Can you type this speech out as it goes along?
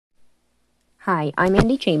Hi, I'm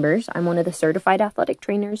Andy Chambers. I'm one of the certified athletic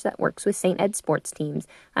trainers that works with St. Ed sports teams,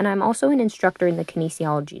 and I'm also an instructor in the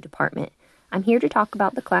kinesiology department. I'm here to talk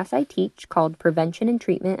about the class I teach called Prevention and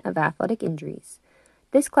Treatment of Athletic Injuries.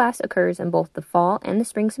 This class occurs in both the fall and the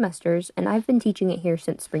spring semesters, and I've been teaching it here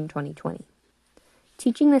since spring 2020.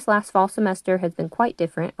 Teaching this last fall semester has been quite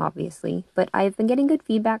different, obviously, but I have been getting good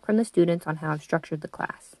feedback from the students on how I've structured the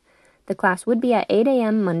class. The class would be at 8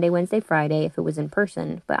 a.m. Monday, Wednesday, Friday if it was in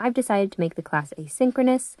person, but I've decided to make the class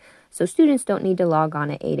asynchronous, so students don't need to log on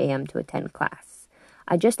at 8 a.m. to attend class.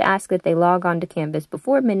 I just ask that they log on to Canvas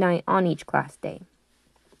before midnight on each class day.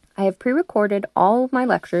 I have pre-recorded all of my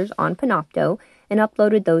lectures on Panopto and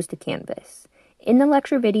uploaded those to Canvas. In the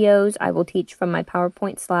lecture videos, I will teach from my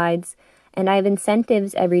PowerPoint slides, and I have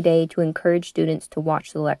incentives every day to encourage students to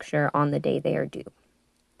watch the lecture on the day they are due.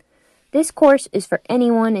 This course is for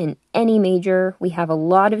anyone in any major. We have a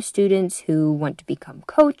lot of students who want to become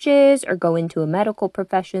coaches or go into a medical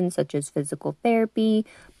profession such as physical therapy,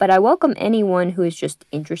 but I welcome anyone who is just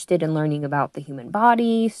interested in learning about the human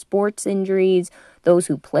body, sports injuries, those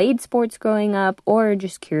who played sports growing up, or are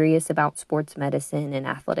just curious about sports medicine and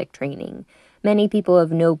athletic training. Many people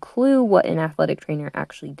have no clue what an athletic trainer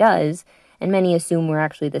actually does, and many assume we're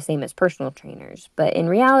actually the same as personal trainers. But in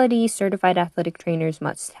reality, certified athletic trainers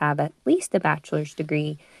must have at least a bachelor's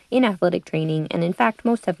degree in athletic training, and in fact,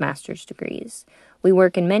 most have master's degrees. We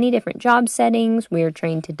work in many different job settings. We are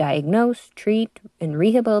trained to diagnose, treat, and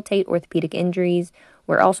rehabilitate orthopedic injuries.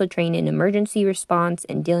 We're also trained in emergency response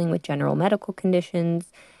and dealing with general medical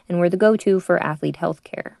conditions, and we're the go-to for athlete health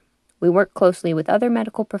care. We work closely with other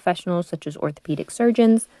medical professionals such as orthopedic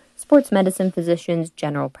surgeons, sports medicine physicians,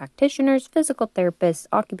 general practitioners, physical therapists,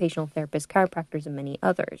 occupational therapists, chiropractors, and many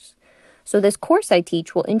others. So this course I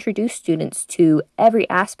teach will introduce students to every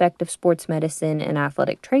aspect of sports medicine and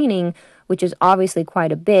athletic training, which is obviously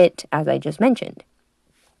quite a bit, as I just mentioned.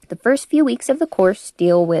 The first few weeks of the course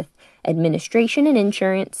deal with administration and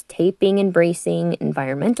insurance, taping and bracing,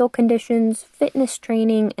 environmental conditions, fitness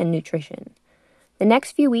training, and nutrition. The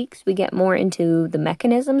next few weeks, we get more into the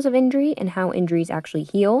mechanisms of injury and how injuries actually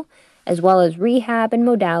heal, as well as rehab and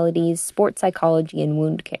modalities, sports psychology, and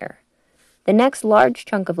wound care. The next large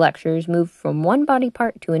chunk of lectures move from one body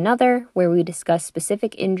part to another, where we discuss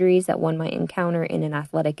specific injuries that one might encounter in an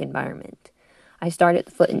athletic environment. I start at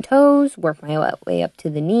the foot and toes, work my way up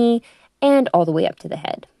to the knee, and all the way up to the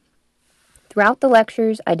head. Throughout the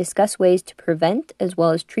lectures, I discuss ways to prevent as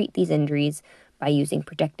well as treat these injuries by using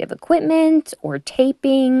protective equipment, or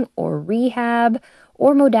taping, or rehab,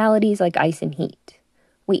 or modalities like ice and heat.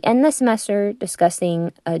 We end the semester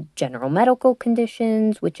discussing general medical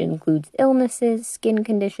conditions, which includes illnesses, skin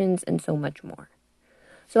conditions, and so much more.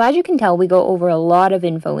 So as you can tell, we go over a lot of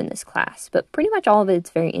info in this class, but pretty much all of it's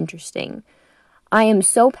very interesting. I am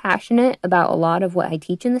so passionate about a lot of what I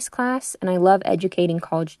teach in this class, and I love educating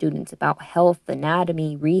college students about health,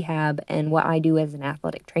 anatomy, rehab, and what I do as an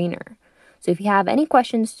athletic trainer. So if you have any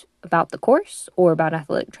questions about the course or about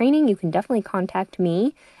athletic training, you can definitely contact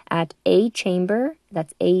me at achamber,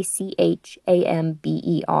 that's ACHAMBER,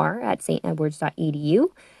 at stedwards.edu.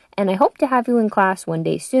 And I hope to have you in class one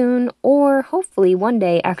day soon, or hopefully one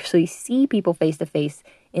day actually see people face to face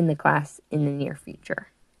in the class in the near future.